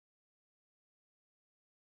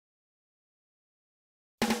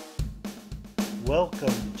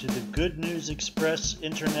Welcome to the Good News Express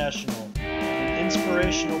International, an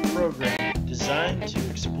inspirational program designed to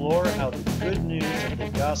explore how the good news of the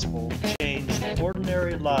gospel changed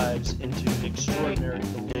ordinary lives into extraordinary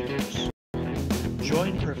believers.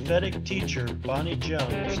 Join prophetic teacher Bonnie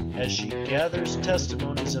Jones as she gathers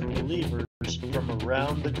testimonies of believers from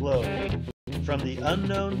around the globe, from the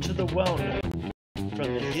unknown to the well-known,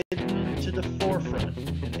 from the hidden to the forefront,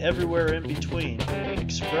 and everywhere in between.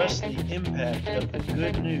 Express the impact of the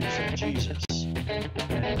good news of Jesus.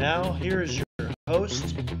 And now, here is your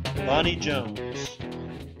host, Bonnie Jones. There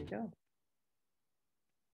we go.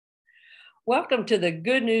 Welcome to the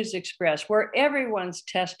Good News Express, where everyone's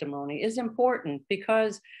testimony is important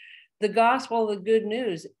because the gospel, the good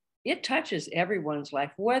news, it touches everyone's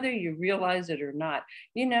life, whether you realize it or not.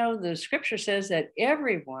 You know, the scripture says that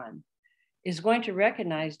everyone is going to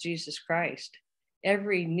recognize Jesus Christ.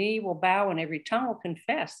 Every knee will bow and every tongue will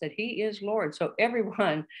confess that he is Lord. So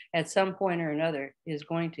everyone at some point or another is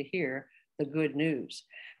going to hear the good news.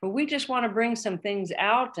 But we just want to bring some things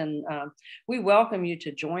out, and we welcome you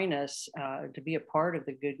to join us to be a part of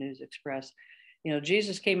the Good News Express. You know,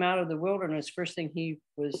 Jesus came out of the wilderness. First thing he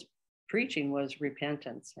was preaching was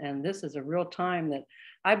repentance. And this is a real time that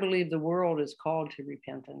I believe the world is called to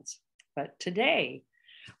repentance. But today,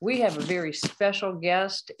 we have a very special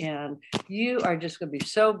guest, and you are just going to be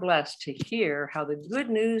so blessed to hear how the good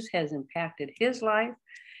news has impacted his life,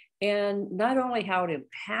 and not only how it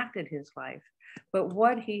impacted his life, but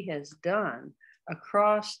what he has done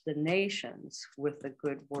across the nations with the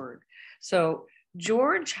good word. So,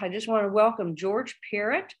 George, I just want to welcome Jorge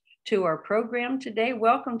Parrott to our program today.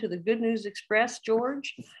 Welcome to the Good News Express,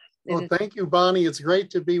 George. Well, thank you, Bonnie. It's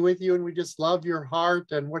great to be with you, and we just love your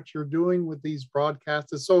heart and what you're doing with these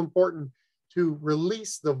broadcasts. It's so important to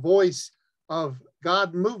release the voice of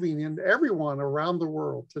God moving in everyone around the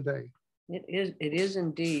world today. It is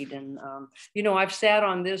indeed. And, you know, I've sat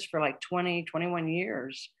on this for like 21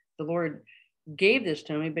 years. The Lord gave this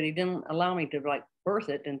to me, but he didn't allow me to like birth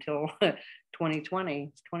it until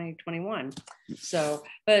 2021. So,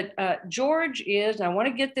 but George is, I want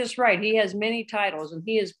to get this right, he has many titles, and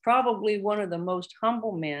he is probably one of the most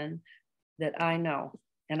humble men that I know.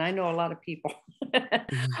 And I know a lot of people.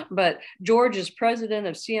 But George is president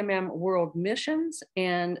of CMM.World Missions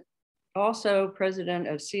and also president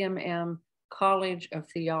of CMM College of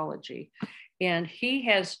Theology. And he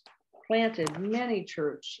has planted many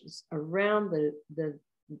churches around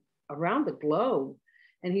the globe,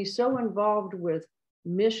 and he's so involved with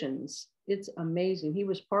missions. It's amazing. He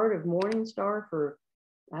was part of Morning Star for,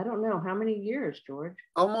 I don't know how many years, George.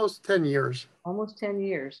 Almost 10 years. Almost 10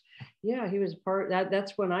 years. Yeah, he was part.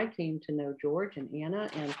 That's when I came to know George and Anna,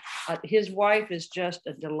 and his wife is just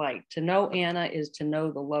a delight. To know Anna is to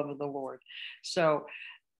know the love of the Lord. So,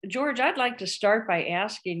 George, I'd like to start by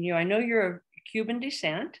asking you. I know you're of Cuban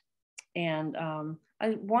descent. And I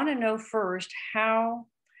want to know first how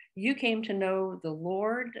you came to know the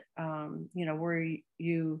Lord. You know, were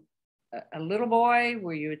you a little boy?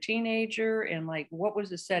 Were you a teenager? And like, what was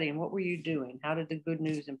the setting? What were you doing? How did the good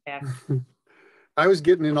news impact you? I was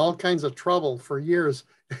getting in all kinds of trouble for years.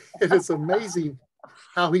 It is amazing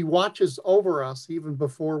how he watches over us even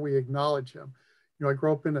before we acknowledge him. You know, I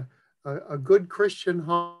grew up in a good Christian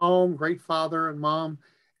home, great father and mom.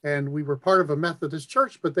 And we were part of a Methodist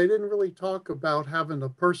church, but they didn't really talk about having a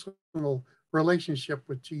personal relationship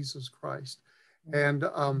with Jesus Christ. And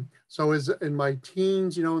so as in my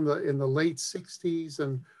teens, you know, in the late 60s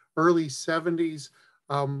and early 70s,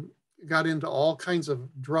 got into all kinds of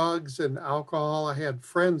drugs and alcohol. I had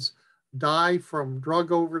friends die from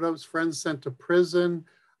drug overdose, friends sent to prison.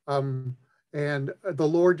 And the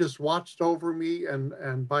Lord just watched over me,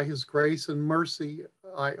 and by his grace and mercy,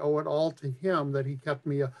 I owe it all to him that he kept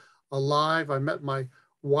me alive. I met my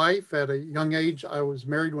wife at a young age. I was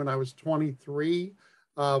married when I was 23.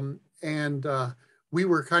 And we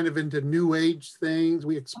were kind of into new age things.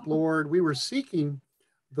 We explored, we were seeking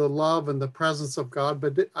the love and the presence of God,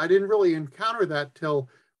 but I didn't really encounter that till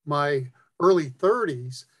my early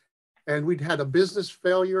 30s. And we'd had a business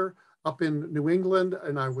failure up in New England,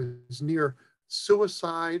 and I was near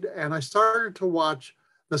suicide. And I started to watch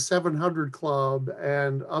the 700 Club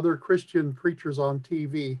and other Christian preachers on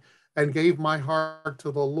TV and gave my heart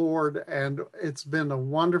to the Lord. And it's been a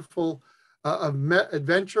wonderful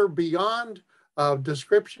adventure beyond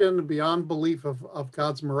description, beyond belief of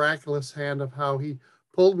God's miraculous hand, of how he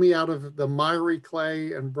pulled me out of the miry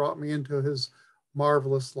clay and brought me into his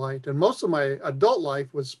marvelous light. And most of my adult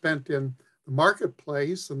life was spent in the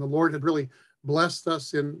marketplace, and the Lord had really blessed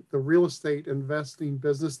us in the real estate investing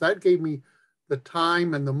business. That gave me the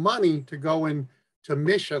time and the money to go and to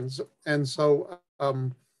missions. And so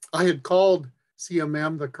I had called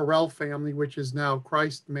CMM the Corral family, which is now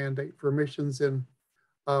Christ Mandate for Missions, in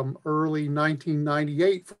early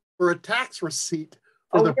 1998 for a tax receipt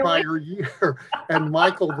for the prior year. And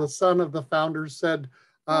Michael, the son of the founders, said,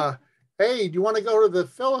 hey, do you want to go to the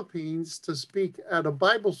Philippines to speak at a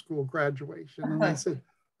Bible school graduation? And I said,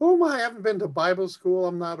 oh, I haven't been to Bible school.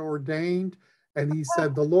 I'm not ordained. And he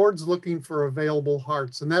said, the Lord's looking for available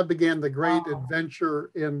hearts. And that began the great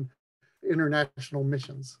adventure in international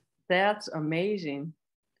missions. That's amazing.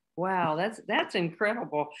 Wow, that's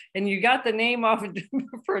incredible. And you got the name off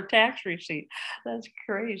for a tax receipt. That's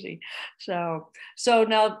crazy. So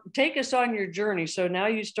now take us on your journey. So now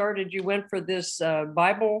you went for this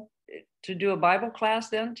Bible, to do a Bible class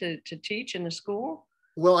then to teach in the school?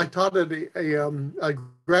 Well, I taught at a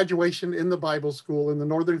graduation in the Bible school in the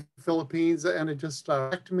northern Philippines, and it just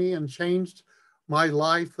affected me and changed my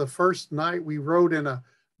life. The first night we rode in a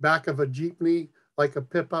back of a jeepney, like a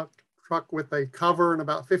pickup truck with a cover and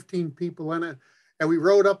about 15 people in it. And we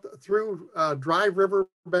rode up through dry river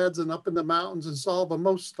beds and up in the mountains and saw the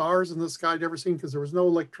most stars in the sky I'd ever seen, because there was no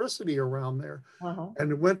electricity around there.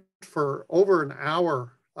 And it went for over an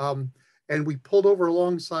hour. And we pulled over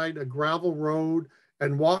alongside a gravel road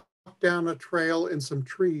and walked down a trail in some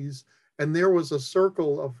trees. And there was a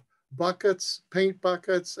circle of buckets, paint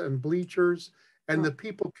buckets and bleachers. And the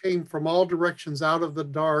people came from all directions out of the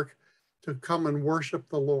dark to come and worship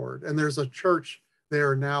the Lord. And there's a church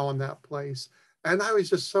there now in that place. And I was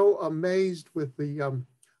just so amazed with the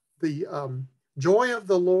joy of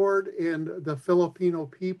the Lord in the Filipino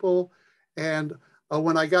people. And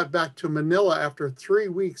when I got back to Manila after 3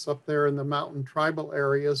 weeks up there in the mountain tribal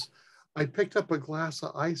areas, I picked up a glass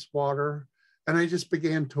of ice water and I just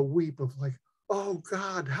began to weep of like, oh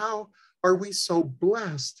God, how are we so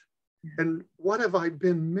blessed? And what have I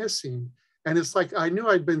been missing? And it's like, I knew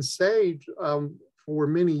I'd been saved for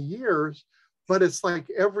many years, but it's like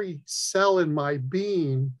every cell in my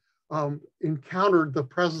being encountered the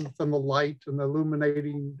presence and the light and the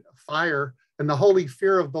illuminating fire and the holy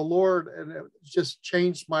fear of the Lord. And it just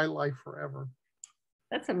changed my life forever.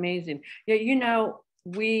 That's amazing. Yeah,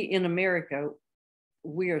 we in America,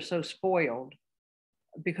 we are so spoiled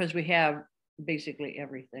because we have basically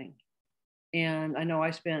everything. And I know I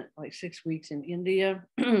spent like 6 weeks in India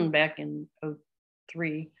back in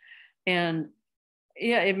 2003. And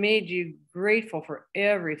yeah, it made you grateful for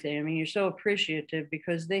everything. I mean, you're so appreciative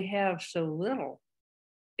because they have so little.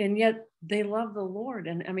 And yet they love the Lord.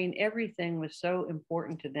 And I mean, everything was so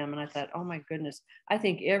important to them. And I thought, oh my goodness, I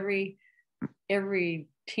think every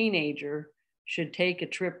teenager should take a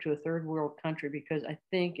trip to a third world country, because I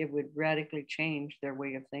think it would radically change their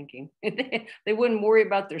way of thinking. They wouldn't worry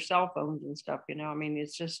about their cell phones and stuff, I mean,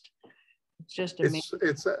 it's just amazing.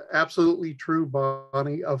 It's absolutely true,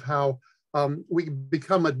 Bonnie, of how we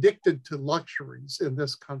become addicted to luxuries in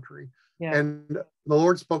this country. Yeah. And the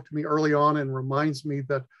Lord spoke to me early on and reminds me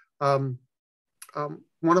that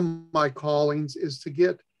one of my callings is to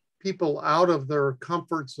get people out of their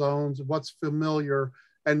comfort zones, what's familiar,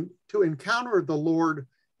 and to encounter the Lord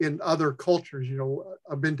in other cultures.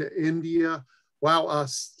 I've been to India. Wow,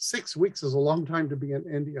 6 weeks is a long time to be in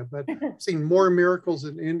India, but I've seen more miracles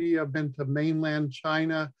in India. I've been to mainland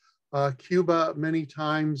China, Cuba many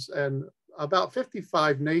times, and about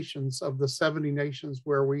 55 nations of the 70 nations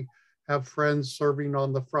where we have friends serving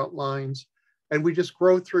on the front lines. And we just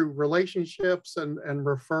grow through relationships and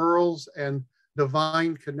referrals and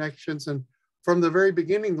divine connections. And from the very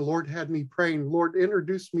beginning, the Lord had me praying, Lord,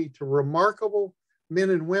 introduce me to remarkable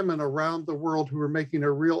men and women around the world who are making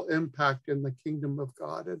a real impact in the kingdom of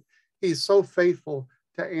God. And He's so faithful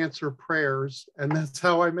to answer prayers. And that's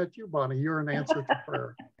how I met you, Bonnie. You're an answer to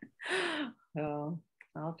prayer. Oh,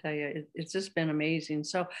 I'll tell you, it's just been amazing.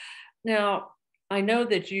 So now I know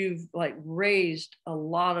that you've raised a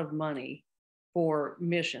lot of money for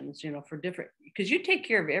missions, for different, because you take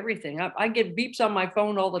care of everything. I get beeps on my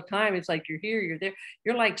phone all the time. It's like, you're here, you're there.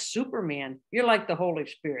 You're like Superman. You're like the Holy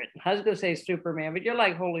Spirit. I was going to say Superman, but you're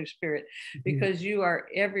like Holy Spirit, because you are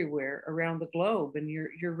everywhere around the globe, and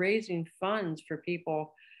you're raising funds for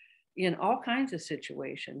people in all kinds of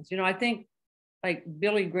situations. I think like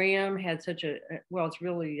Billy Graham had such it's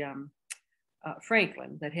really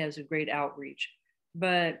Franklin that has a great outreach,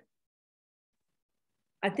 but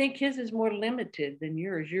I think his is more limited than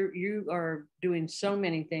yours. You are doing so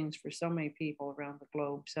many things for so many people around the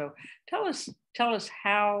globe. So tell us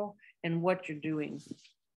how and what you're doing,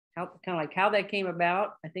 how that came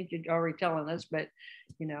about. I think you're already telling us, but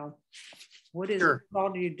what is it?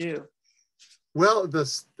 All do you do? Well,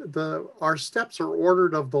 our steps are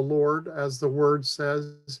ordered of the Lord, as the word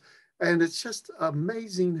says, And it's just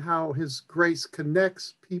amazing how his grace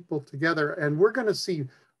connects people together. And we're going to see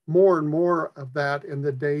more and more of that in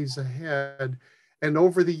the days ahead. And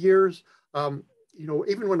over the years,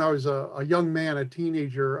 even when I was a young man, a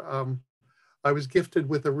teenager, I was gifted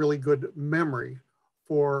with a really good memory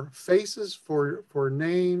for faces, for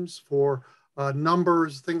names, for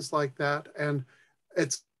numbers, things like that. And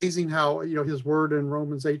it's amazing how, his word in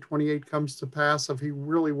Romans 8:28 comes to pass, of he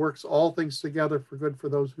really works all things together for good for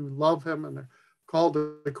those who love him and are called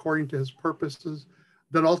according to his purposes.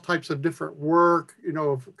 Done all types of different work,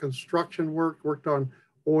 of construction work, worked on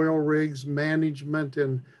oil rigs, management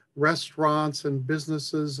in restaurants and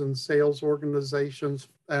businesses and sales organizations.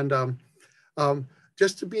 And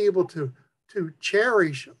just to be able to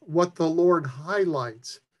cherish what the Lord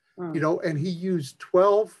highlights. And he used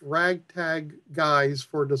 12 ragtag guys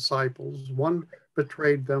for disciples. One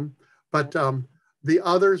betrayed them, but the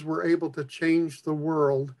others were able to change the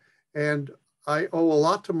world. And I owe a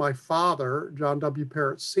lot to my father, John W.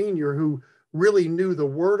 Parrott Sr., who really knew the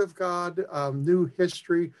Word of God, knew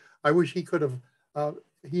history. I wish he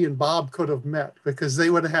and Bob could have met, because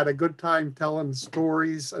they would have had a good time telling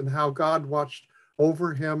stories and how God watched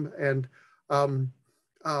over him. And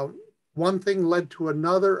one thing led to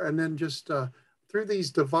another, and then just through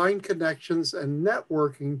these divine connections and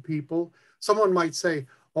networking people, someone might say,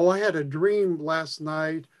 oh, I had a dream last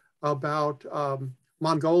night about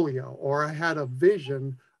Mongolia, or I had a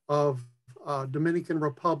vision of Dominican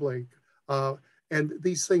Republic, and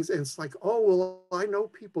these things. And it's like, oh, well, I know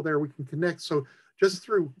people there, we can connect. So just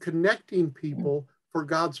through connecting people for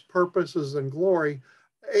God's purposes and glory,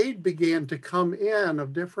 aid began to come in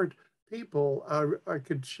of different people. I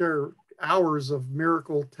could share hours of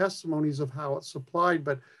miracle testimonies of how it's supplied,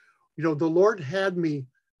 but the Lord had me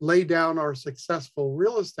lay down our successful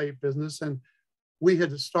real estate business, and we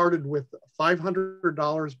had started with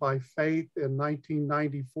 $500 by faith in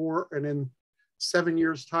 1994, and in 7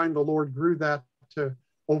 years' time, the Lord grew that to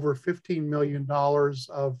over $15 million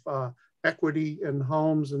of equity in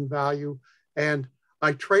homes and value. And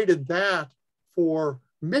I traded that for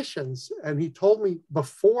missions. And he told me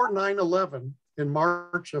before 9/11 in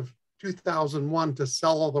March of 2001 to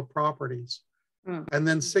sell all the properties. And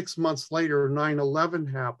then 6 months later, 9/11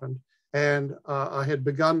 happened. And I had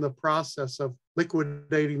begun the process of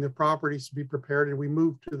liquidating the properties to be prepared. And we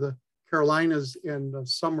moved to the Carolinas in the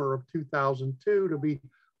summer of 2002 to be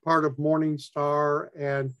part of Morningstar.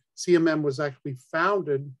 And CMM was actually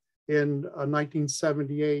founded in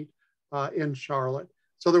 1978 in Charlotte.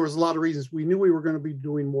 So there was a lot of reasons. We knew we were going to be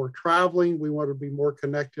doing more traveling. We wanted to be more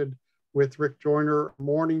connected with Rick Joyner,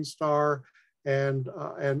 Morningstar, and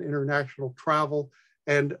international travel.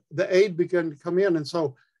 And the aid began to come in. And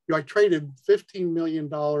so I traded $15 million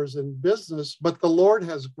in business, but the Lord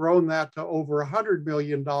has grown that to over $100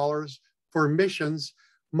 million for missions.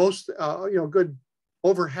 Most, good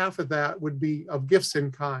over half of that would be of gifts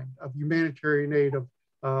in kind, of humanitarian aid,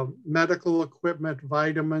 of medical equipment,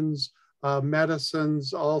 vitamins,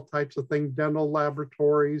 medicines, all types of things, dental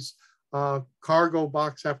laboratories, cargo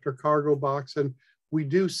box after cargo box. And we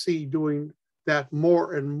do see doing that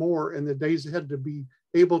more and more in the days ahead, to be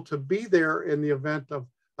able to be there in the event of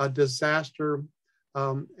a disaster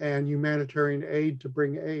and humanitarian aid, to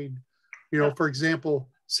bring aid. For example,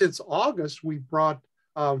 since August, we brought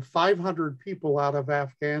 500 people out of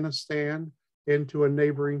Afghanistan into a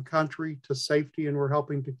neighboring country to safety, and we're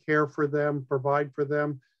helping to care for them, provide for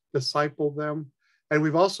them, disciple them. And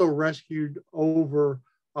we've also rescued over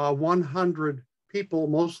 100 people,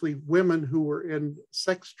 mostly women who were in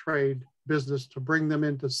sex trade business, to bring them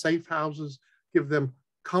into safe houses, give them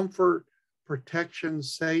comfort, protection,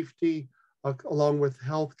 safety, along with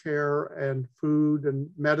healthcare and food and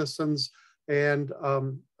medicines, and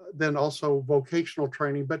then also vocational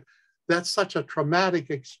training. But that's such a traumatic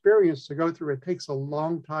experience to go through. It takes a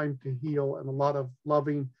long time to heal, and a lot of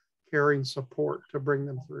loving, caring support to bring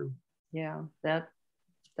them through. Yeah,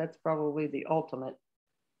 that's probably the ultimate,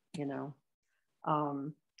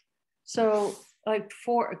 So I've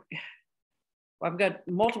got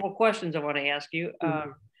multiple questions I want to ask you.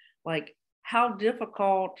 Like, how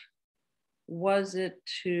difficult was it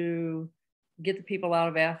to get the people out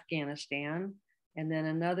of Afghanistan? And then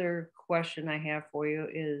another question I have for you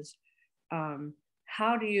is,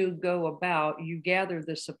 how do you go about, you gather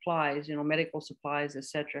the supplies, medical supplies,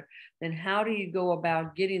 etc. Then how do you go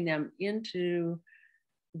about getting them into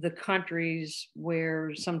the countries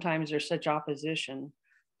where sometimes there's such opposition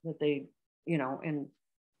that they, and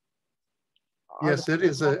yes, it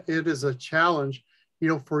is a challenge.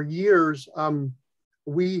 For years, it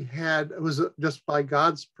was just by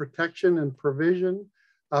God's protection and provision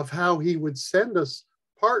of how he would send us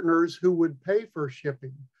partners who would pay for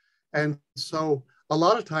shipping. And so a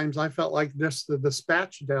lot of times I felt like this, the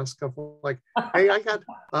dispatch desk of like, hey, I got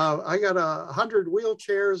 100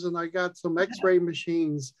 wheelchairs and I got some x-ray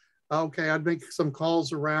machines. Okay, I'd make some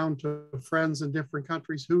calls around to friends in different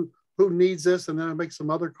countries who needs this, and then I make some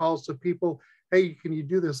other calls to people. Hey, can you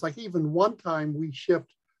do this? Like even one time we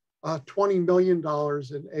shipped $20 million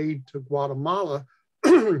in aid to Guatemala,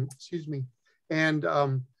 excuse me. And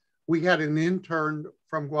we had an intern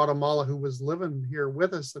from Guatemala who was living here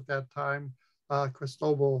with us at that time,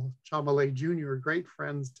 Cristobal Chamale Jr., great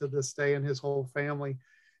friends to this day, and his whole family.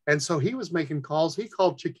 And so he was making calls. He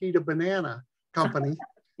called Chiquita Banana Company.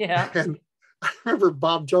 Yeah. And I remember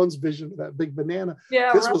Bob Jones' vision of that big banana.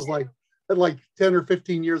 Yeah, this right. was like 10 or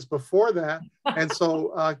 15 years before that. And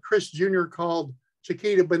so Chris Jr. called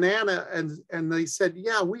Chiquita Banana, and they said,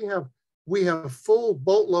 yeah, we have full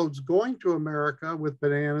boatloads going to America with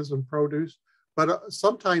bananas and produce, but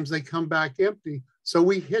sometimes they come back empty. So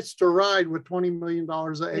we hitched a ride with $20 million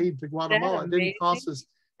of aid to Guatemala. It didn't cost us.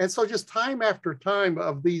 And so just time after time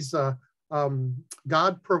of these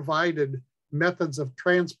God-provided methods of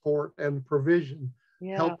transport and provision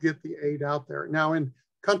help get the aid out there. Now in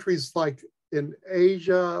countries like in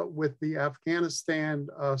Asia with the Afghanistan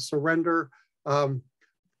surrender,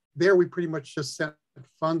 there we pretty much just sent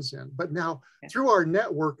funds in. But now through our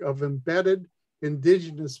network of embedded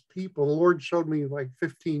indigenous people, the Lord showed me like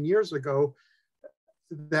 15 years ago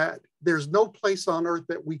that there's no place on earth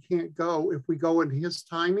that we can't go if we go in his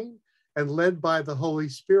timing and led by the Holy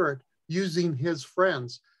Spirit using his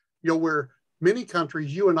friends. You know, where many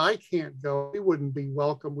countries, you and I can't go, we wouldn't be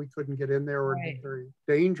welcome, we couldn't get in there, or it'd be very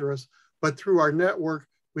dangerous. But through our network,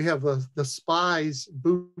 we have the spies,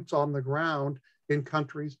 boots on the ground in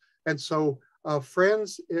countries. And so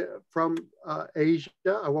friends from Asia,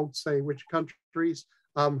 I won't say which countries,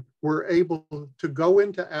 were able to go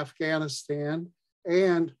into Afghanistan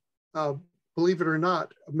and, believe it or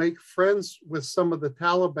not, make friends with some of the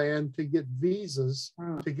Taliban to get visas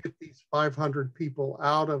to get these 500 people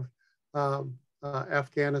out of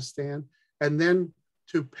Afghanistan, and then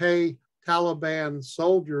to pay Taliban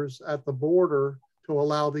soldiers at the border to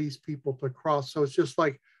allow these people to cross. So it's just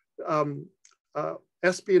like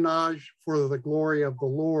espionage for the glory of the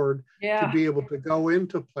Lord to be able to go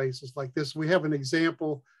into places like this. We have an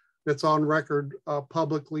example that's on record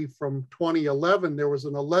publicly from 2011. There was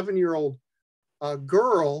an 11-year-old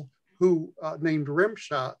girl who named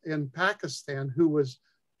Rimsha in Pakistan who was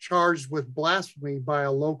charged with blasphemy by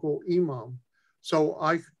a local imam. So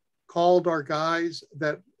I called our guys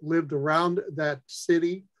that lived around that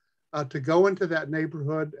city to go into that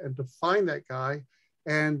neighborhood and to find that guy.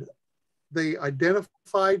 And they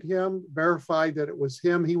identified him, verified that it was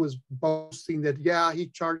him. He was boasting that, yeah, he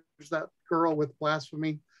charged that girl with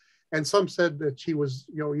blasphemy. And some said that she was,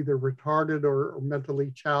 you know, either retarded or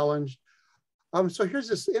mentally challenged. So here's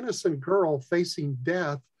this innocent girl facing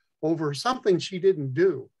death over something she didn't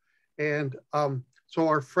do. And so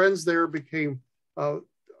our friends there became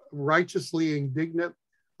righteously indignant,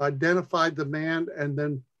 identified the man, and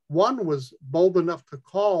then one was bold enough to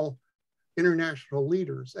call international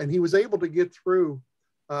leaders. And he was able to get through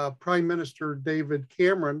Prime Minister David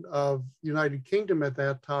Cameron of the United Kingdom at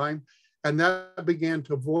that time, and that began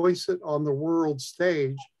to voice it on the world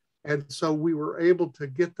stage. And so we were able to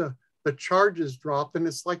get the charges dropped, and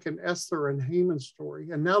it's like an Esther and Haman story.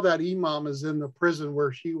 And now that imam is in the prison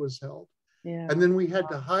where she was held. Yeah. And then we had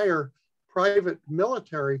to hire private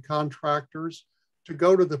military contractors to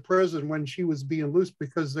go to the prison when she was being loosed,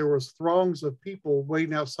 because there was throngs of people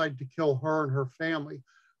waiting outside to kill her and her family.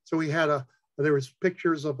 So we had there was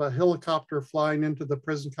pictures of a helicopter flying into the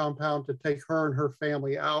prison compound to take her and her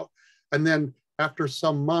family out. And then after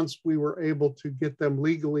some months, we were able to get them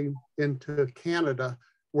legally into Canada,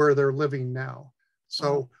 where they're living now.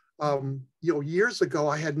 So, you know, years ago,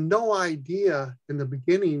 I had no idea in the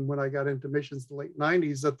beginning when I got into missions in the late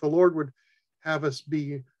 90s that the Lord would have us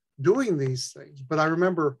be doing these things. But I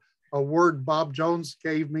remember a word Bob Jones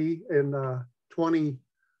gave me in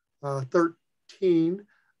 2013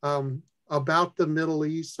 about the Middle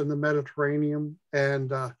East and the Mediterranean.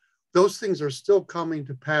 And those things are still coming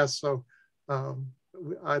to pass. So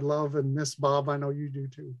I love and miss Bob. I know you do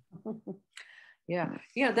too. Yeah,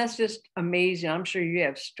 that's just amazing. I'm sure you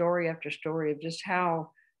have story after story of just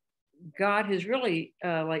how God has really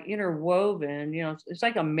like interwoven, you know, it's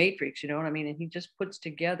like a matrix, you know what I mean? And he just puts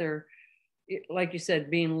together, like you said,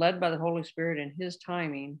 being led by the Holy Spirit and his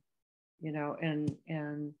timing, you know, and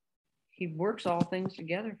he works all things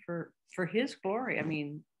together for his glory. I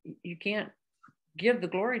mean, you can't give the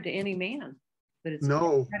glory to any man, but it's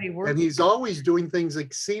no, and he's always doing things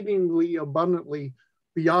exceedingly abundantly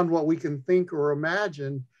beyond what we can think or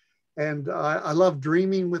imagine. And I love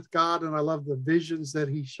dreaming with God, and I love the visions that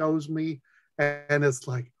he shows me. And it's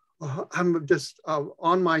like, I'm just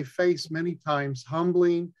on my face many times,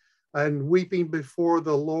 humbling and weeping before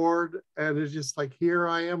the Lord. And it's just like, here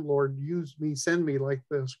I am, Lord, use me, send me, like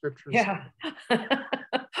the scriptures Yeah. say.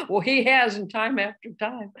 Well, he has in time after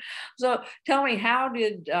time. So tell me, how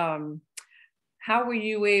were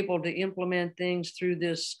you able to implement things through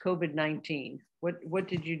this COVID-19? What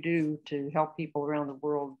did you do to help people around the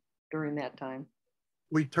world during that time?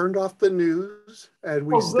 We turned off the news and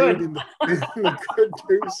we stayed Good. in the good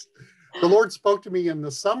news. The Lord spoke to me in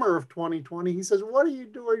the summer of 2020. He says, what are you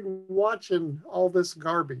doing watching all this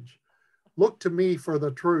garbage? Look to me for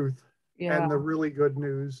the truth Yeah. and the really good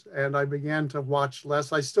news. And I began to watch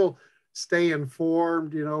less. I still stay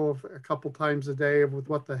informed, a couple times a day with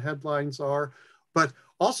what the headlines are. But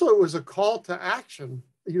also it was a call to action,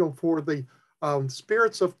 for the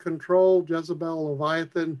spirits of control, Jezebel,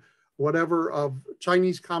 Leviathan, whatever, of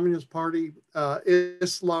Chinese Communist Party,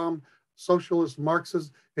 Islam, socialist,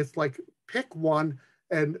 Marxist. It's like, pick one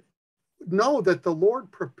and know that the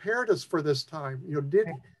Lord prepared us for this time.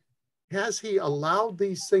 Has he allowed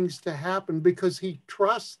these things to happen because he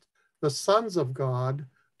trusts the sons of God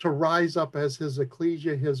to rise up as his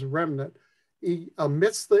ecclesia, his remnant?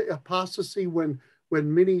 Amidst the apostasy, when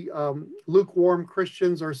many lukewarm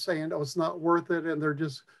Christians are saying, oh, it's not worth it, and they're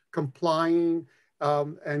just complying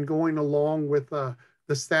and going along with the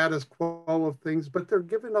status quo of things, but they're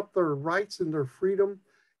giving up their rights and their freedom.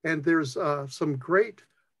 And there's some great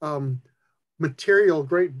material,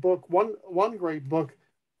 great book, one great book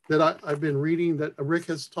that I've been reading that Rick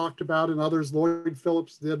has talked about, and others. Lloyd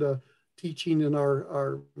Phillips did a teaching in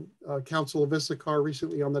our Council of Issachar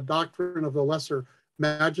recently on the doctrine of the lesser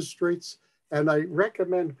magistrates. And I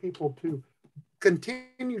recommend people to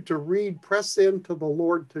continue to read, press into the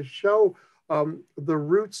Lord to show the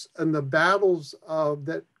roots and the battles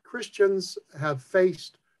that Christians have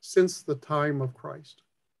faced since the time of Christ.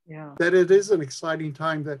 Yeah. That it is an exciting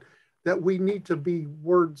time, that we need to be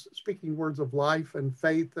speaking words of life and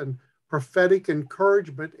faith and prophetic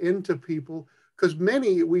encouragement into people, because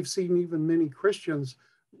we've seen even many Christians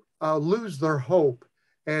lose their hope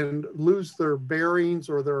and lose their bearings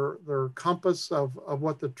or their compass of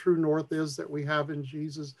what the true north is that we have in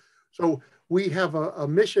Jesus. So we have a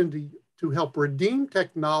mission to help redeem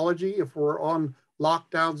technology. If we're on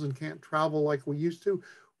lockdowns and can't travel like we used to,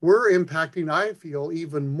 we're impacting, I feel,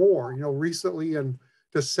 even more. Recently in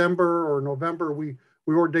December or November, we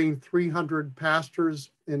ordained 300 pastors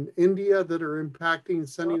in India that are impacting,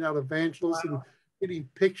 sending out evangelists. Wow. And getting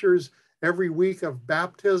pictures every week of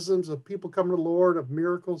baptisms, of people coming to the Lord, of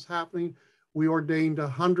miracles happening. We ordained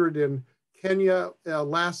 100 in Kenya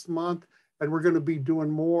last month, and we're going to be doing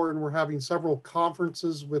more. And we're having several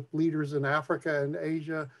conferences with leaders in Africa and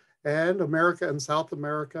Asia and America and South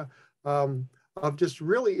America, of just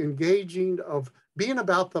really engaging, of being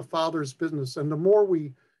about the Father's business. And the more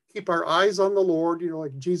we keep our eyes on the Lord,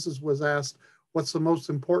 like Jesus was asked, what's the most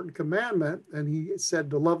important commandment? And he said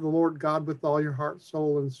to love the Lord God with all your heart,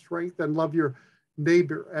 soul, and strength, and love your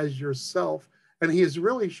neighbor as yourself. And he has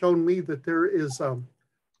really shown me that there is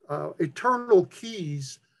eternal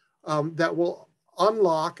keys that will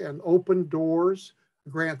unlock and open doors,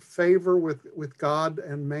 grant favor with God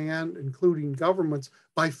and man, including governments,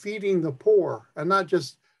 by feeding the poor, and not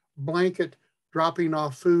just blanket dropping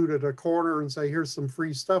off food at a corner and say, here's some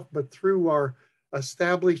free stuff, but through our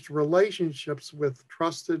established relationships with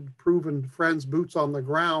trusted, proven friends, boots on the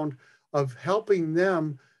ground, of helping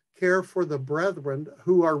them care for the brethren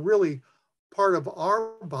who are really part of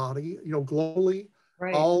our body, globally,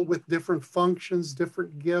 right, all with different functions,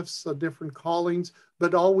 different gifts, different callings,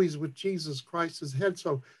 but always with Jesus Christ as head.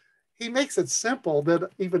 So he makes it simple that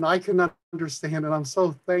even I can understand, and I'm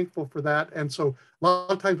so thankful for that. And so a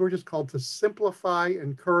lot of times we're just called to simplify,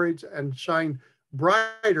 encourage, and shine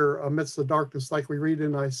brighter amidst the darkness, like we read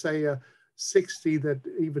in Isaiah 60, that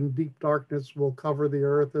even deep darkness will cover the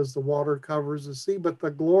earth as the water covers the sea. But the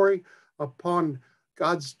glory upon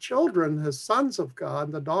God's children, his sons of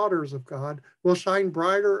God, the daughters of God, will shine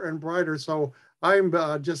brighter and brighter. So I'm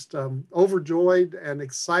just overjoyed and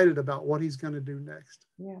excited about what he's going to do next.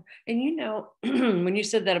 Yeah. And when you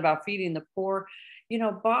said that about feeding the poor,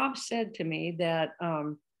 Bob said to me that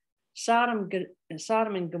Sodom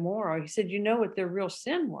and Gomorrah, he said, what their real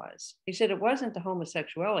sin was? He said it wasn't the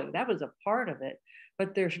homosexuality. That was a part of it.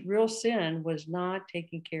 But their real sin was not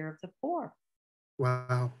taking care of the poor.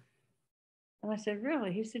 Wow. And I said,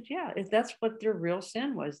 really? He said, yeah, that's what their real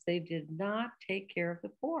sin was. They did not take care of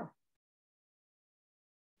the poor.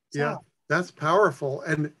 So. Yeah. That's powerful.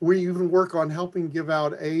 And we even work on helping give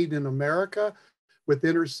out aid in America with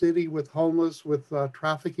inner city, with homeless, with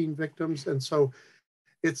trafficking victims. And so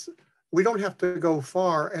it's, we don't have to go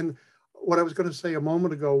far. And what I was going to say a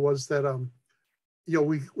moment ago was that,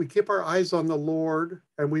 we keep our eyes on the Lord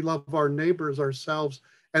and we love our neighbors ourselves.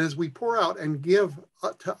 And as we pour out and give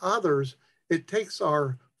to others, it takes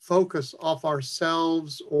our focus off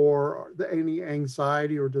ourselves or any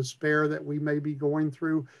anxiety or despair that we may be going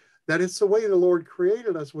through. That it's the way the Lord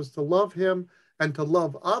created us, was to love him and to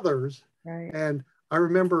love others. Right. And I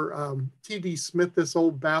remember T.D. Smith, this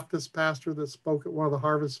old Baptist pastor that spoke at one of the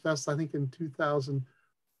Harvest Fests, I think in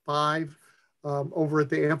 2005, over at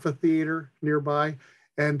the amphitheater nearby.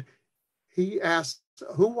 And he asked,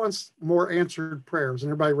 who wants more answered prayers?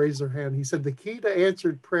 And everybody raised their hand. He said, the key to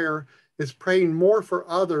answered prayer is praying more for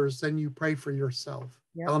others than you pray for yourself.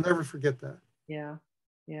 Yep. I'll never forget that. Yeah.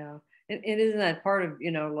 Yeah. It isn't that part of,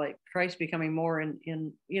 like Christ becoming more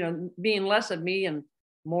in, being less of me and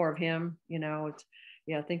more of him, it's,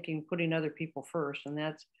 thinking, putting other people first. And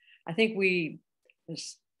that's, I think we,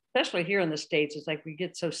 especially here in the States, it's like we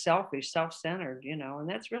get so selfish, self-centered, and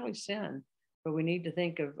that's really sin. But we need to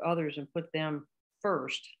think of others and put them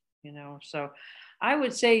first, So I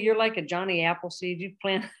would say you're like a Johnny Appleseed. You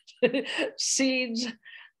plant seeds,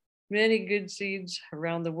 many good seeds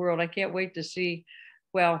around the world. I can't wait to see.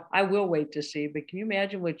 Well, I will wait to see, but can you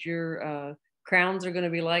imagine what your crowns are going to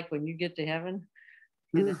be like when you get to heaven?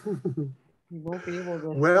 You won't be able to.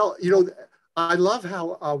 Well, I love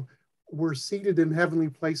how we're seated in heavenly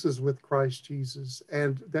places with Christ Jesus,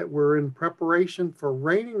 and that we're in preparation for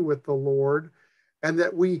reigning with the Lord, and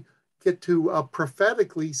that we get to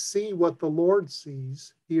prophetically see what the Lord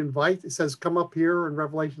sees. It says, come up here in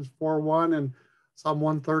Revelations 4:1 and Psalm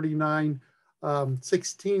 139.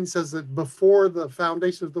 16 says that before the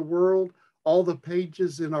foundation of the world, all the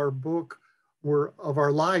pages in our book of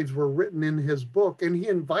our lives were written in his book. And he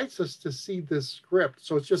invites us to see this script.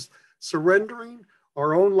 So it's just surrendering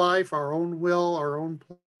our own life, our own will, our own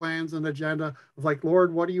plans and agenda of like,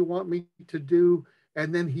 Lord, what do you want me to do?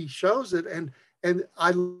 And then he shows it. And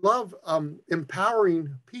I love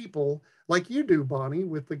empowering people like you do, Bonnie,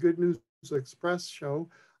 with the Good News Express show,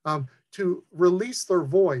 to release their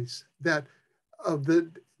voice, that of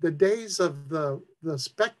the days of the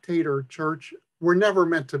spectator church were never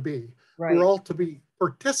meant to be. Right. We're all to be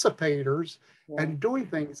participators, right, and doing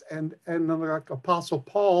things, and like Apostle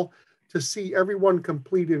Paul, to see everyone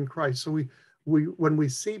complete in Christ. So we when we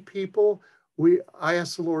see people, I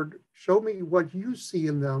ask the Lord, show me what you see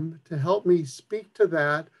in them to help me speak to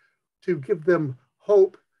that, to give them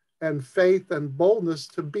hope and faith and boldness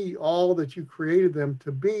to be all that you created them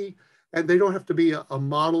to be. And they don't have to be a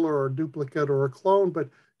model or a duplicate or a clone, but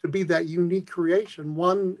to be that unique creation,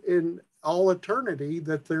 one in all eternity,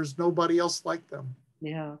 that there's nobody else like them.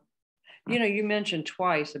 Yeah. You mentioned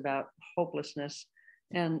twice about hopelessness.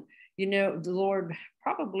 And, the Lord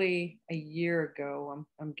probably a year ago,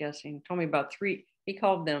 I'm guessing, told me about 3, he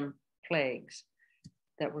called them plagues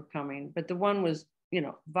that were coming. But the one was,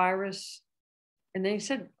 virus. And then he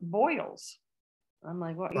said boils. I'm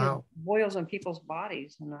like, well, wow. Boils on people's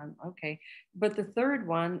bodies. And I'm okay. But the third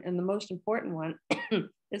one, and the most important one,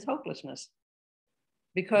 is hopelessness.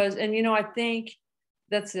 Because, I think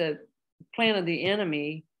that's a plan of the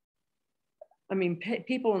enemy. I mean,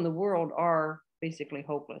 people in the world are basically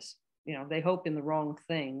hopeless. They hope in the wrong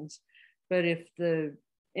things. But if the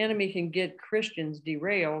enemy can get Christians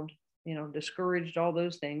derailed, discouraged, all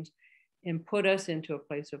those things, and put us into a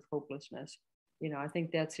place of hopelessness, I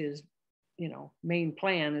think that's his main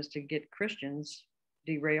plan, is to get Christians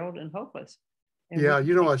derailed and hopeless. And yeah,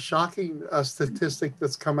 a shocking statistic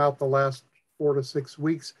that's come out the last 4 to 6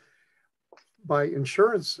 weeks by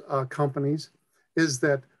insurance companies is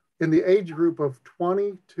that in the age group of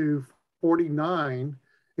 20 to 49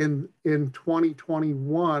 in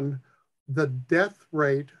 2021, the death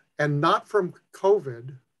rate, and not from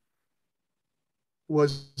COVID,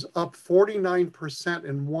 was up 49%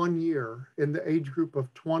 in 1 year in the age group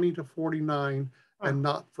of 20 to 49, and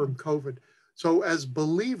not from COVID. So as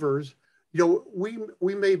believers, we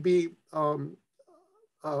may be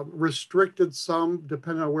restricted some,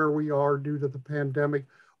 depending on where we are due to the pandemic,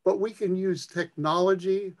 but we can use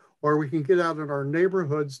technology, or we can get out in our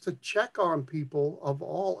neighborhoods to check on people of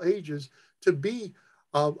all ages, to be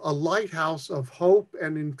a lighthouse of hope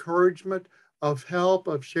and encouragement, of help,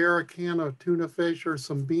 of share a can of tuna fish or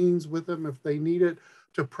some beans with them if they need it,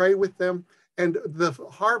 to pray with them. And the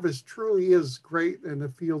harvest truly is great, and the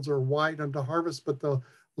fields are wide unto harvest, but the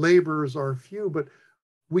laborers are few. But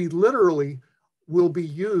we literally will be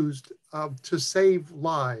used to save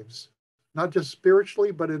lives. not just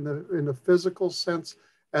spiritually, but in the physical sense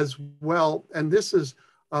as well. And this is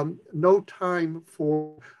no time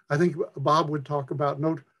for, I think Bob would talk about,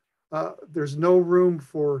 there's no room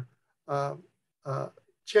for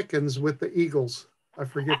chickens with the eagles. I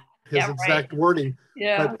forget his exact wording,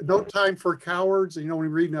 but no time for cowards. You know, when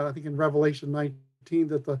we read now, I think in Revelation 19,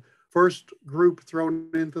 that the first group thrown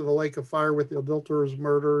into the lake of fire with the adulterers,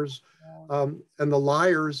 murderers, and the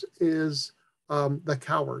liars is the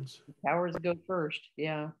cowards. Cowards go first.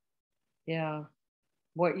 Yeah.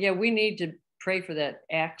 Well, yeah, we need to pray for that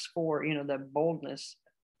Acts 4, you know, the boldness.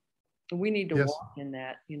 We need to walk in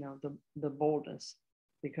that, you know, the boldness,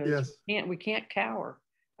 because we can't cower.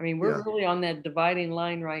 I mean, we're really on that dividing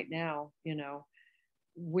line right now, you know,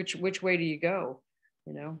 which way do you go,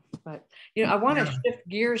 you know? But, you know, I want to shift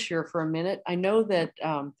gears here for a minute. I know that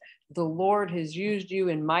the Lord has used you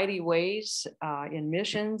in mighty ways in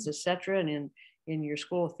missions, etc., and in your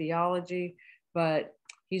School of Theology, but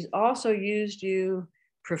he's also used you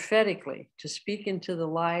prophetically to speak into the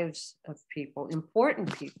lives of people,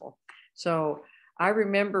 important people. So I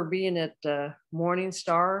remember being at Morning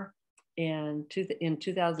Star in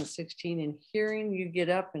 2016 and hearing you get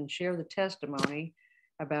up and share the testimony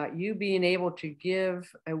about you being able to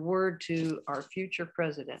give a word to our future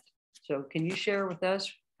president. So can you share with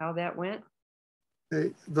us how that went?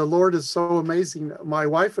 The Lord is so amazing. My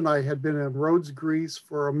wife and I had been in Rhodes, Greece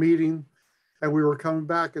for a meeting, and we were coming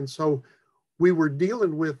back. And so we were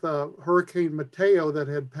dealing with Hurricane Mateo that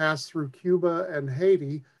had passed through Cuba and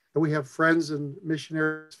Haiti. And we have friends and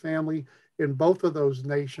missionaries, family in both of those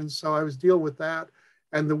nations. So I was dealing with that.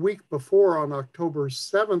 And the week before, on October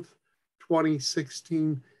 7th,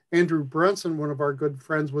 2016, Andrew Brunson, one of our good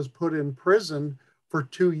friends, was put in prison for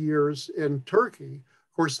 2 years in Turkey.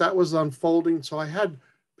 Of course, that was unfolding. So I had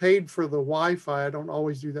paid for the Wi-Fi. I don't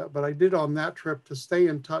always do that, but I did on that trip to stay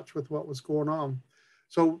in touch with what was going on.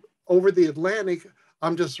 So over the Atlantic,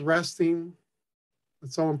 I'm just resting.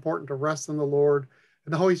 It's so important to rest in the Lord.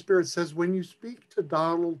 And the Holy Spirit says, when you speak to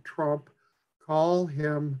Donald Trump, call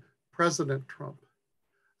him President Trump.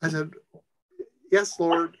 I said, yes,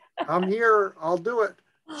 Lord, I'm here. I'll do it.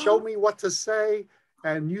 Show me what to say.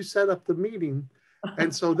 And you set up the meeting.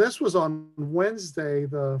 And so this was on Wednesday,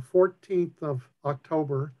 the 14th of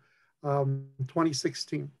October,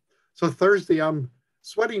 2016. So Thursday, I'm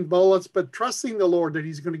sweating bullets, but trusting the Lord that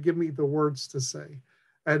he's going to give me the words to say.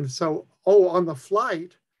 And so, on the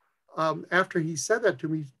flight, after he said that to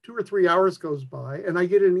me, 2 or 3 hours goes by, and I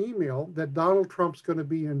get an email that Donald Trump's going to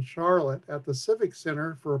be in Charlotte at the Civic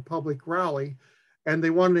Center for a public rally, and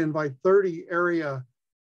they wanted to invite 30 area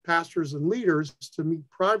pastors and leaders to meet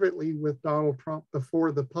privately with Donald Trump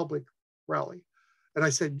before the public rally. And I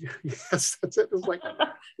said, yes, that's it. It was like,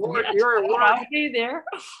 Lord, you're at work. I'll be there.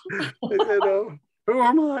 Who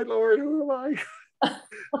am I, Lord? Who am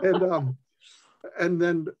I? And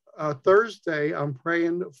then Thursday, I'm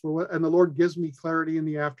praying for, and the Lord gives me clarity in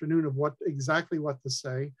the afternoon of exactly what to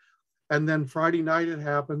say. And then Friday night it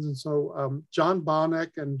happens. And so John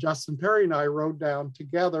Bonnick and Justin Perry and I rode down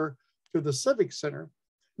together to the Civic Center.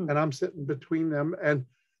 And I'm sitting between them.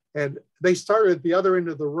 And they started at the other end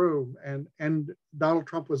of the room. And Donald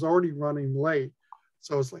Trump was already running late.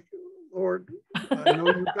 So it's like, Lord, I know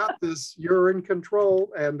you got this. You're in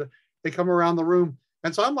control. And they come around the room.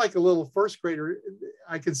 And so I'm like a little first grader.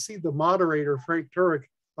 I can see the moderator, Frank Turek,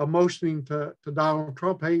 motioning to Donald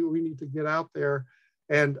Trump, hey, we need to get out there.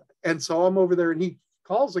 And so I'm over there, and he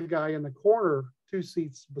calls a guy in the corner, 2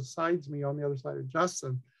 seats besides me on the other side of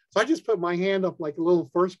Justin. So I just put my hand up like a little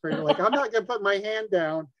first grader, like I'm not going to put my hand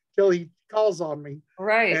down till he calls on me.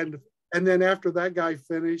 Right. And then after that guy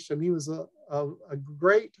finished, and he was a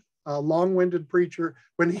great long-winded preacher,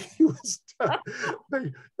 when he was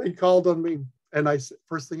done, they called on me. And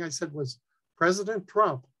first thing I said was, President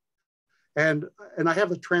Trump. And I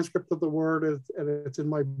have a transcript of the word, and it's in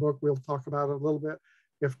my book. We'll talk about it a little bit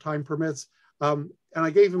if time permits. And I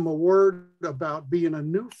gave him a word about being a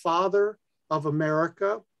new father of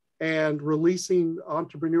America and releasing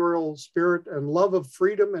entrepreneurial spirit and love of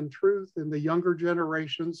freedom and truth in the younger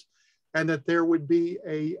generations, and that there would be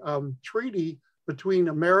a treaty between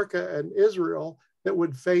America and Israel that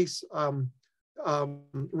would face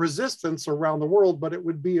resistance around the world, but it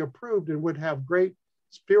would be approved and would have great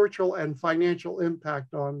spiritual and financial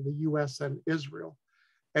impact on the U.S. and Israel.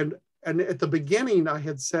 And at the beginning, I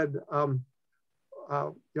had said, I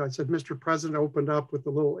said, Mr. President opened up with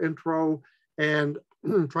a little intro and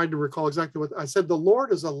tried to recall exactly what I said. The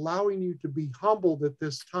Lord is allowing you to be humbled at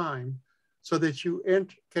this time so that you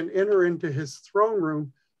can enter into his throne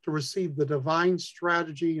room to receive the divine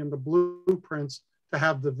strategy and the blueprints to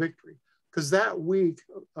have the victory. because that week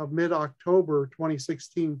of mid-October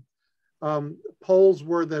 2016, polls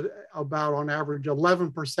were that about on average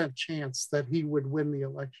 11% chance that he would win the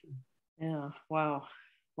election. Yeah, wow.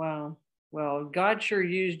 Well, God sure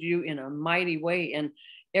used you in a mighty way, and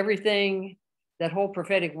everything, that whole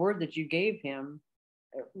prophetic word that you gave him,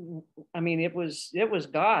 I mean, it was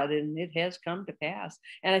God, and it has come to pass.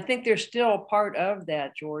 And I think there's still a part of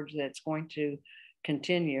that, George, that's going to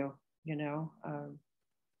continue,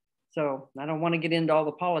 so I don't want to get into all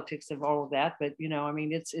the politics of all of that, but I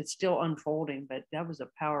mean, it's still unfolding. But that was a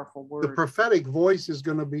powerful word. The prophetic voice is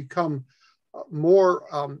going to become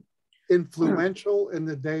more influential in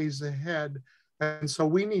the days ahead, and so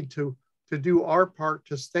we need to do our part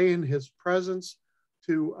to stay in his presence,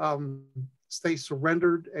 to stay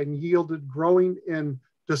surrendered and yielded, growing in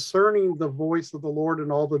discerning the voice of the Lord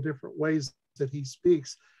in all the different ways that he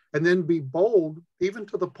speaks, and then be bold, even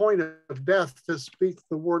to the point of death, to speak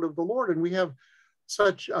the word of the Lord. And we have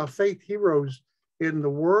such faith heroes in the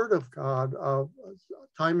word of God,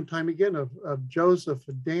 time and time again, of Joseph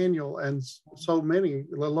and Daniel, and so many,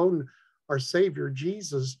 let alone our Savior,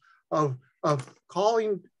 Jesus, of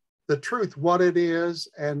calling the truth what it is,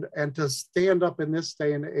 and to stand up in this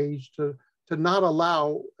day and age to not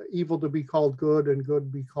allow evil to be called good and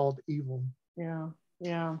good be called evil.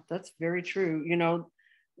 Yeah, that's very true.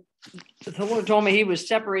 The Lord told me he was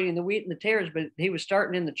separating the wheat and the tares, but he was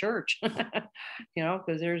starting in the church,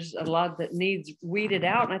 because there's a lot that needs weeded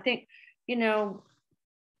out. And I think,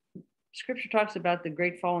 scripture talks about the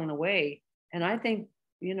great falling away. And I think,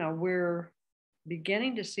 we're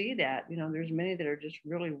beginning to see that, there's many that are just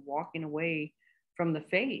really walking away from the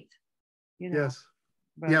faith, Yes.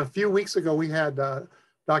 But, yeah, a few weeks ago, we had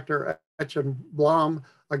Dr. Etchen Blom,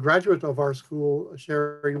 a graduate of our school,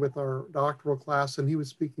 sharing with our doctoral class, and he was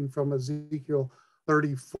speaking from Ezekiel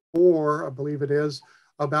 34, I believe it is,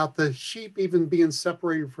 about the sheep even being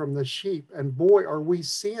separated from the sheep. And boy, are we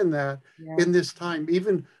seeing that in this time,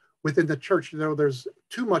 even within the church. There's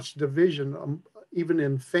too much division, even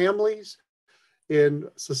in families, in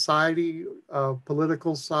society,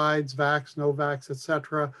 political sides, vax, no vax,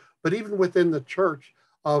 etc. But even within the church,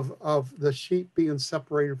 of the sheep being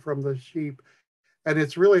separated from the sheep. And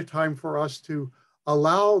it's really a time for us to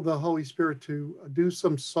allow the Holy Spirit to do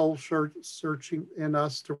some soul searching in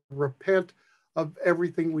us, to repent of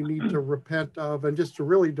everything we need to repent of, and just to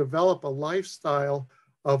really develop a lifestyle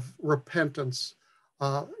of repentance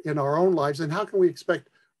in our own lives. And how can we expect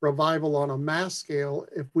revival on a mass scale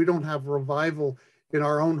if we don't have revival in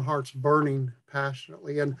our own hearts burning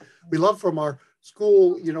passionately? And we love from our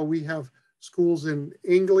school, we have schools in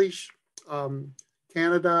English,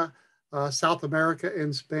 Canada, South America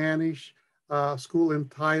in Spanish, school in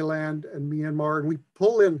Thailand and Myanmar. And we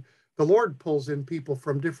pull in, the Lord pulls in people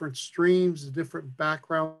from different streams, different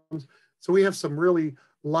backgrounds. So we have some really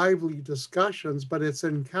lively discussions, but it's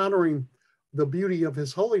encountering the beauty of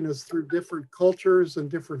his holiness through different cultures and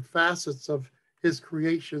different facets of his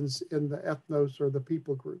creations in the ethnos or the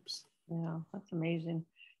people groups. Yeah, that's amazing.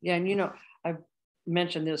 Yeah, and I've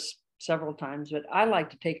mentioned this several times, but I like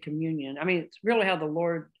to take communion. I mean, it's really how the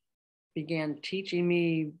Lord began teaching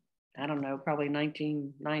me, I don't know, probably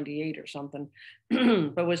 1998 or something,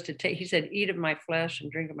 but was to take, he said, eat of my flesh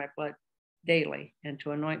and drink of my blood daily, and to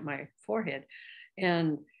anoint my forehead.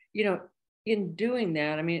 And, in doing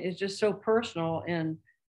that, I mean, it's just so personal.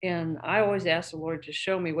 And I always ask the Lord to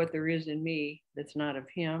show me what there is in me that's not of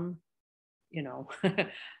him,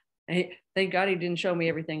 Thank God he didn't show me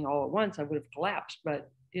everything all at once. I would have collapsed, but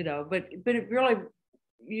it really,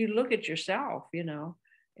 you look at yourself,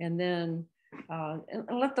 and then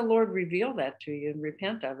and let the Lord reveal that to you and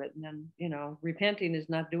repent of it. And then, repenting is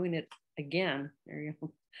not doing it again.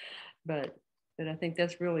 But I think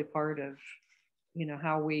that's really part of,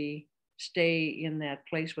 how we stay in that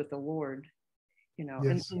place with the Lord,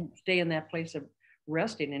 Yes. and stay in that place of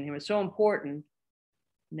resting in him. It's so important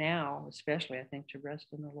now, especially, I think, to rest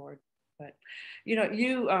in the Lord. But,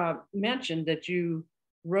 you mentioned that you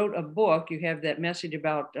wrote a book. You have that message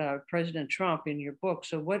about President Trump in your book.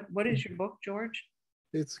 So what is your book, George?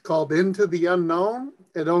 It's called Into the Unknown.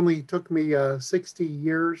 It only took me 60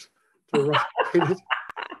 years to write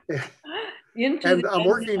it. And I'm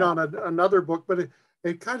working on another book, but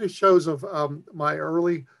it kind of shows of my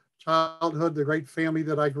early childhood, the great family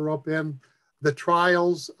that I grew up in, the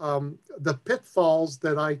trials, the pitfalls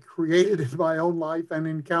that I created in my own life and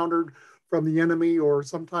encountered from the enemy or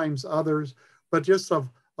sometimes others, but just of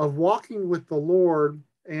walking with the Lord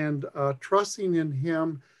and trusting in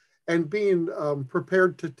him and being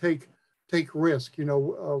prepared to take risk.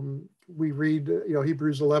 We read,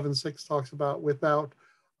 Hebrews 11:6 talks about without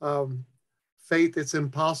faith, it's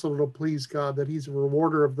impossible to please God, that he's a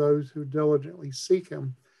rewarder of those who diligently seek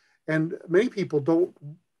him. And many people don't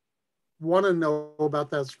want to know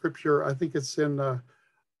about that scripture. I think it's in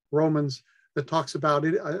Romans that talks about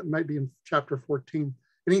it. It might be in chapter 14.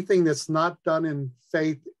 Anything that's not done in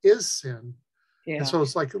faith is sin. Yeah. And so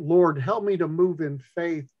it's like, Lord, help me to move in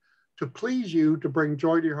faith, to please you, to bring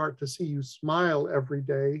joy to your heart, to see you smile every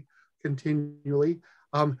day continually.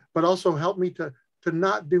 But also help me to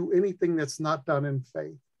not do anything that's not done in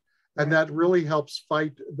faith. And that really helps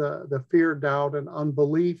fight the fear, doubt, and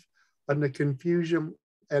unbelief and the confusion.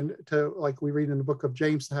 And to, like we read in the book of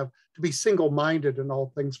James, to be single-minded in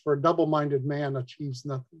all things, for a double-minded man achieves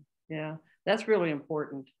nothing. Yeah, that's really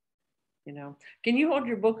important. Can you hold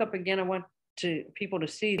your book up again? I want people to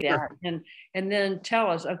see that. Sure. And then tell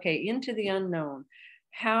us, okay, Into the Unknown.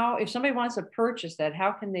 How, if somebody wants to purchase that,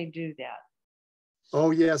 how can they do that?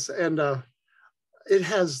 Oh, yes. And it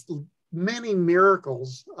has many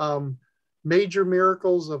miracles, major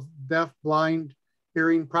miracles of deaf, blind,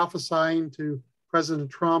 hearing, prophesying to President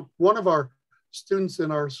Trump. One of our students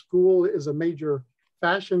in our school is a major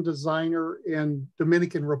fashion designer in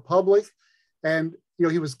Dominican Republic. And,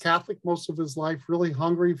 he was Catholic most of his life, really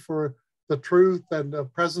hungry for the truth and the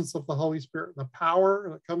presence of the Holy Spirit, the power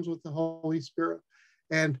that comes with the Holy Spirit.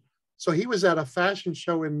 And so he was at a fashion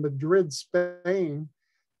show in Madrid, Spain,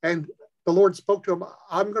 and the Lord spoke to him,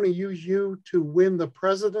 I'm going to use you to win the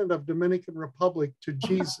president of Dominican Republic to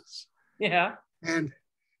Jesus. Yeah. And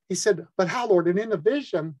he said, but how, Lord? And in the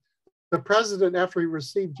vision, the president, after he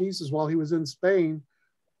received Jesus while he was in Spain,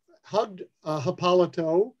 hugged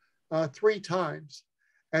Hipólito 3 times.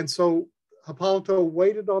 And so Hipólito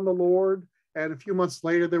waited on the Lord. And a few months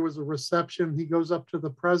later, there was a reception. He goes up to the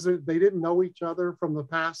president. They didn't know each other from the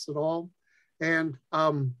past at all. And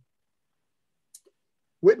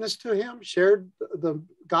witnessed to him, shared the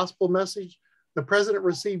gospel message. The president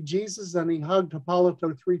received Jesus and he hugged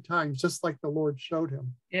Hipólito 3 times, just like the Lord showed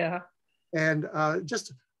him. Yeah. And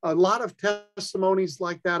just a lot of testimonies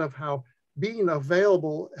like that of how being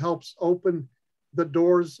available helps open the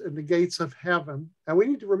doors and the gates of heaven. And we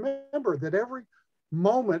need to remember that every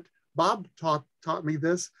moment, Bob taught me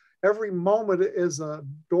this, every moment is a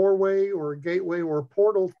doorway or a gateway or a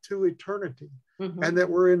portal to eternity. Mm-hmm. And that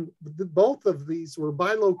we're in both of these, we're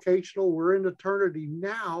bilocational, we're in eternity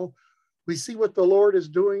now. We see what the Lord is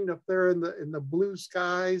doing up there in the blue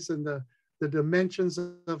skies and the dimensions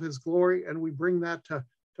of his glory, and we bring that to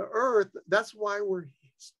earth. That's why we're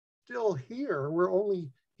still here. We're only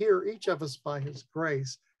here, each of us, by his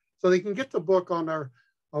grace. So they can get the book on our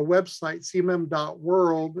website,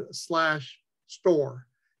 CMM.World/store,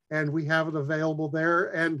 and we have it available there.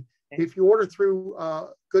 And if you order through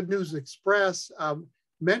Good News Express,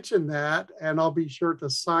 mention that, and I'll be sure to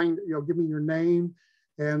sign, give me your name,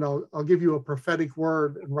 and I'll give you a prophetic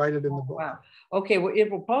word and write it in the book. Wow. Okay, well, it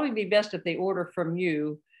will probably be best if they order from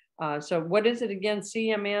you. So what is it again?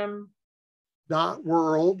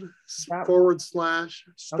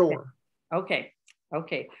 CMM.World/store. Okay.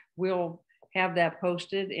 We'll have that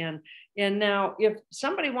posted. And now if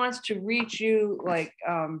somebody wants to reach you, like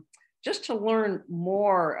just to learn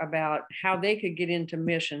more about how they could get into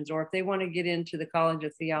missions, or if they want to get into the College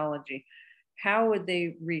of Theology, how would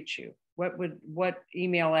they reach you? What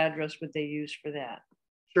email address would they use for that?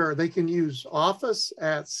 Sure, they can use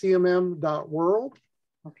office@CMM.World.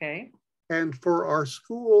 Okay. And for our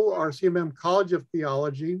school, our CMM College of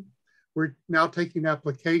Theology, we're now taking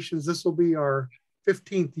applications. This will be our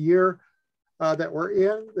 15th year that we're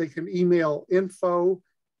in. They can email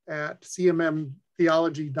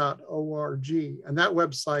info@cmmtheology.org. And that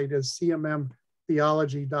website is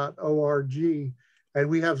cmmtheology.org. And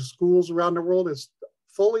we have schools around the world. It's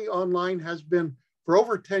fully online, has been for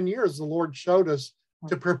over 10 years, the Lord showed us,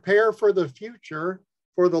 to prepare for the future,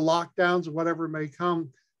 for the lockdowns, whatever may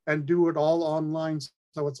come, and do it all online.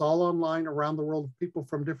 So it's all online around the world, people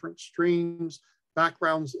from different streams,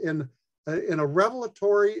 backgrounds, in a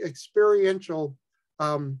revelatory, experiential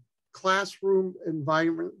classroom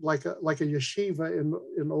environment, like a yeshiva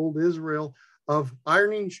in old Israel, of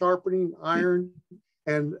ironing, sharpening iron.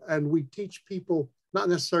 And we teach people not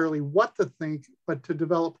necessarily what to think, but to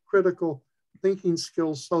develop critical thinking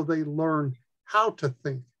skills so they learn how to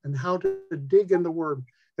think and how to dig in the word.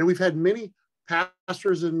 And we've had many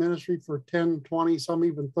pastors in ministry for 10, 20, some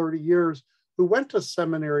even 30 years who went to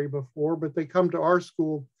seminary before, but they come to our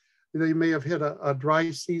school. They may have hit a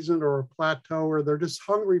dry season or a plateau, or they're just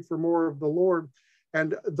hungry for more of the Lord.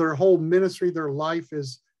 And their whole ministry, their life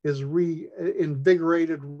is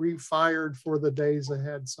reinvigorated, refired for the days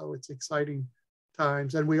ahead. So it's exciting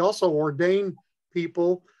times. And we also ordain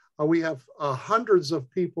people We have hundreds of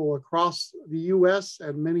people across the U.S.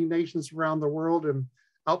 and many nations around the world and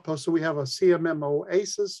outposts. So we have a CMM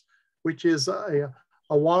Oasis, which is a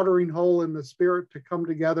watering hole in the spirit to come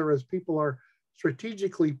together as people are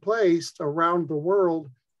strategically placed around the world,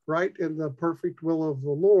 right in the perfect will of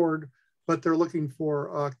the Lord, but they're looking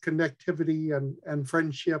for connectivity and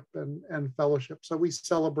friendship and fellowship. So we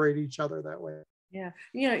celebrate each other that way. Yeah.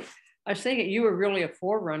 You know, I was thinking you were really a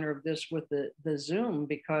forerunner of this with the Zoom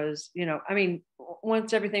because, you know, I mean,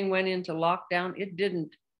 once everything went into lockdown, it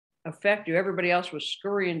didn't affect you. Everybody else was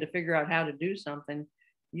scurrying to figure out how to do something.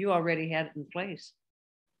 You already had it in place,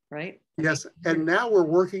 right? Yes. And now we're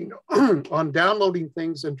working on downloading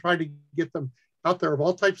things and trying to get them out there of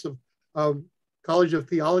all types of College of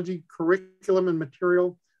Theology curriculum and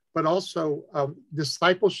material, but also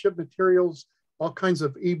discipleship materials, all kinds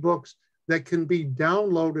of ebooks that can be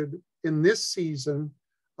downloaded in this season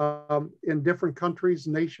in different countries,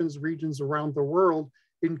 nations, regions around the world,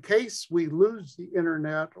 in case we lose the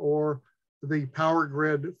internet or the power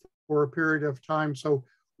grid for a period of time. So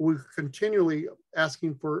we're continually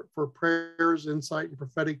asking for prayers, insight, and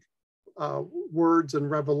prophetic words and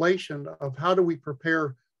revelation of how do we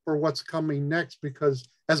prepare for what's coming next, because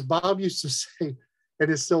as Bob used to say, it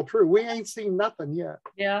is still true, we ain't seen nothing yet.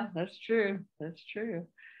 Yeah, that's true. That's true.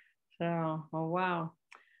 So, oh, wow.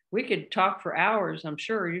 We could talk for hours. I'm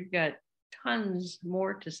sure you've got tons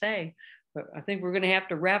more to say, but I think we're going to have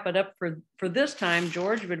to wrap it up for this time,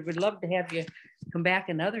 George, but we'd love to have you come back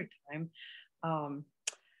another time.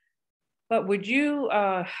 But would you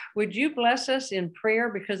bless us in prayer?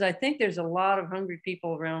 Because I think there's a lot of hungry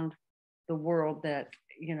people around the world that,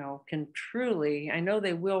 you know, can truly, I know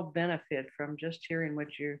they will benefit from just hearing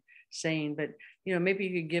what you're saying, but, you know, maybe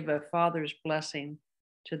you could give a father's blessing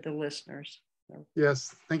to the listeners.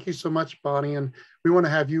 Yes, thank you so much, Bonnie. And we want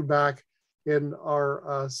to have you back in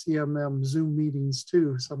our CMM Zoom meetings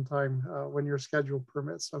too, sometime when your schedule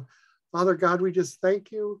permits. So, Father God, we just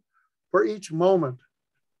thank you for each moment.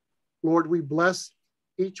 Lord, we bless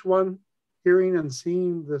each one hearing and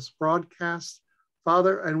seeing this broadcast,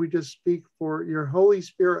 Father, and we just speak for your Holy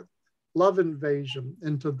Spirit love invasion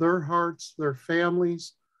into their hearts, their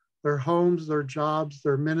families, their homes, their jobs,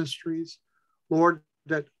 their ministries. Lord,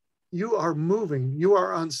 that you are moving, you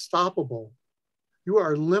are unstoppable, you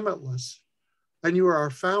are limitless, and you are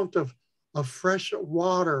a fount of fresh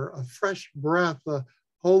water, a fresh breath, the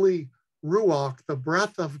holy ruach, the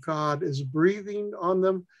breath of God is breathing on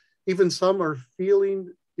them. Even some are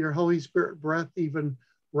feeling your Holy Spirit breath even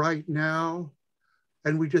right now.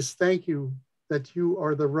 And we just thank you that you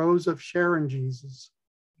are the rose of Sharon, Jesus.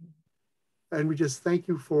 And we just thank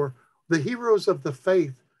you for the heroes of the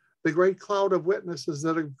faith, the great cloud of witnesses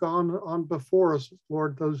that have gone on before us,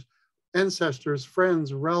 Lord, those ancestors,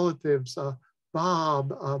 friends, relatives,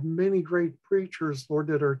 Bob, many great preachers, Lord,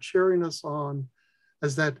 that are cheering us on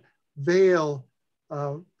as that veil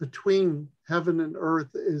between heaven and earth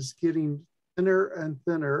is getting thinner and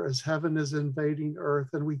thinner as heaven is invading earth.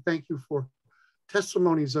 And we thank you for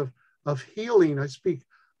testimonies of healing. I speak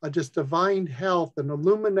just divine health and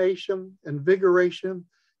illumination, invigoration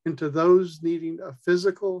into those needing a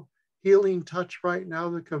physical healing touch right now,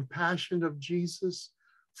 the compassion of Jesus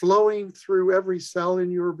flowing through every cell in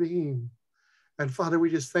your being. And Father, we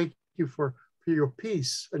just thank you for your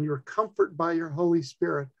peace and your comfort by your Holy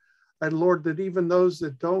Spirit. And Lord, that even those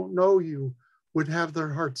that don't know you would have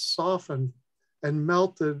their hearts softened and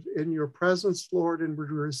melted in your presence, Lord, and would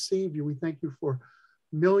receive you. We thank you for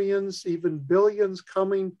millions, even billions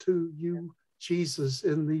coming to you, Jesus,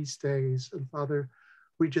 in these days. And Father,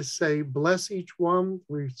 we just say, bless each one.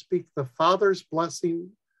 We speak the Father's blessing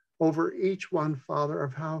over each one, Father,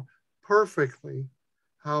 of how perfectly,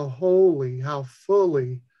 how holy, how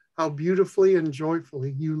fully, how beautifully and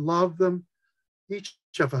joyfully you love them, each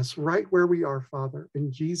of us, right where we are, Father,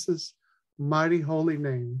 in Jesus' mighty holy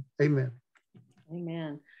name. Amen.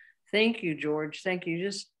 Amen. Thank you, George. Thank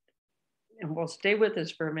you. And we'll stay with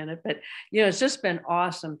us for a minute, but you know, it's just been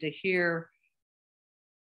awesome to hear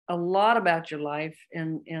a lot about your life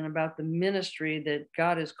and about the ministry that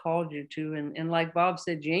God has called you to. And like Bob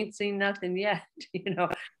said, you ain't seen nothing yet. You know,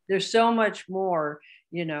 there's so much more,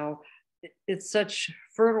 you know, it's such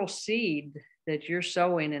fertile seed that you're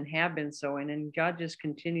sowing and have been sowing, and God just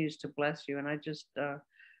continues to bless you. And I just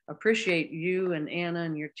appreciate you and Anna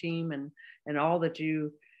and your team and all that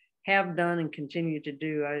you have done and continue to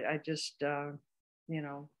do. I just, you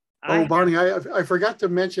know. Bonnie, I forgot to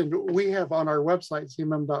mention, we have on our website,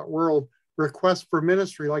 CMM.World, requests for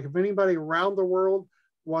ministry. Like if anybody around the world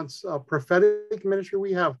wants a prophetic ministry,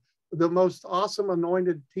 we have the most awesome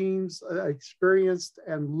anointed teams, experienced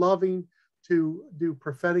and loving to do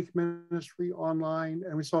prophetic ministry online,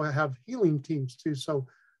 and we also have healing teams too. So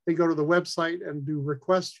they go to the website and do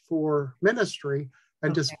requests for ministry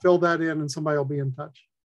and just fill that in, and somebody will be in touch.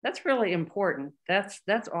 That's really important. That's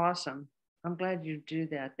awesome. I'm glad you do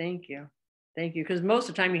that. Thank you. Thank you. Because most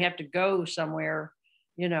of the time you have to go somewhere,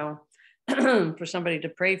 you know, for somebody to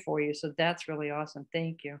pray for you. So that's really awesome.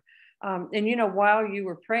 Thank you. And, you know, while you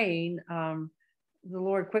were praying, the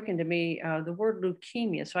Lord quickened to me the word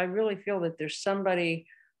leukemia. So I really feel that there's somebody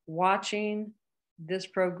watching this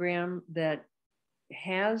program that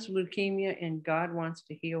has leukemia and God wants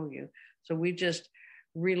to heal you. So we just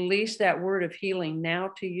release that word of healing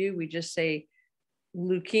now to you. We just say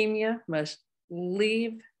leukemia must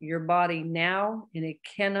leave your body now and it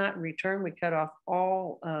cannot return. We cut off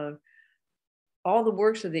all the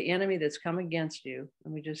works of the enemy that's come against you.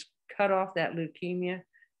 And we just cut off that leukemia,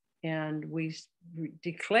 and we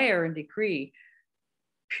declare and decree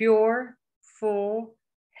pure, full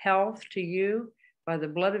health to you by the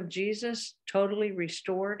blood of Jesus, totally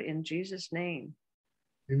restored in Jesus' name.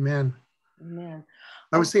 Amen. Amen.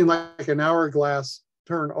 I was seeing like an hourglass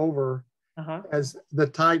turn over as the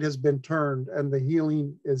tide has been turned, and the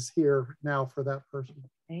healing is here now for that person.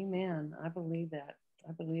 Amen. I believe that.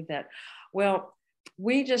 I believe that. Well,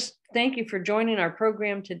 we just thank you for joining our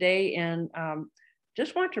program today, and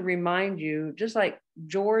just want to remind you, just like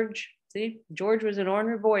George, George was an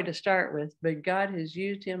ornery boy to start with, but God has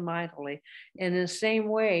used him mightily. And in the same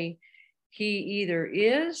way, he either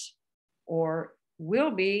is or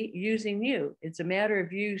will be using you. It's a matter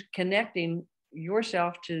of you connecting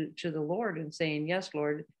yourself to the Lord and saying, yes,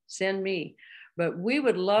 Lord, send me. But we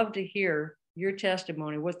would love to hear your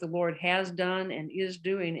testimony, what the Lord has done and is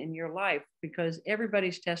doing in your life, because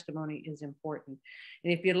everybody's testimony is important.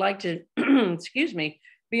 And if you'd like to, excuse me,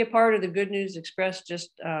 be a part of the Good News Express, just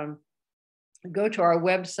go to our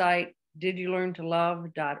website,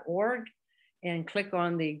 didyoulearntolove.org, and click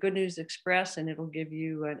on the Good News Express, and it'll give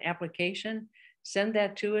you an application. Send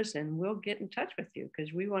that to us, and we'll get in touch with you,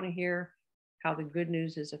 because we want to hear how the good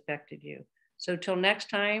news has affected you. So till next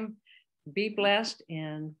time, be blessed,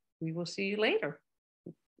 and we will see you later.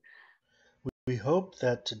 We hope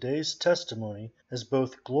that today's testimony has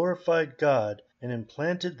both glorified God and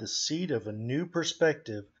implanted the seed of a new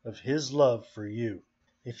perspective of His love for you.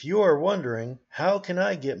 If you are wondering, how can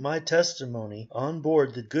I get my testimony on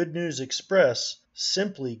board the Good News Express,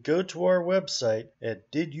 simply go to our website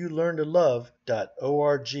at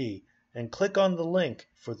didyoulearntolove.org and click on the link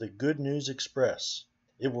for the Good News Express.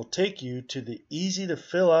 It will take you to the easy to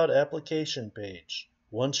fill out application page.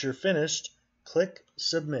 Once you're finished, click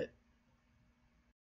Submit.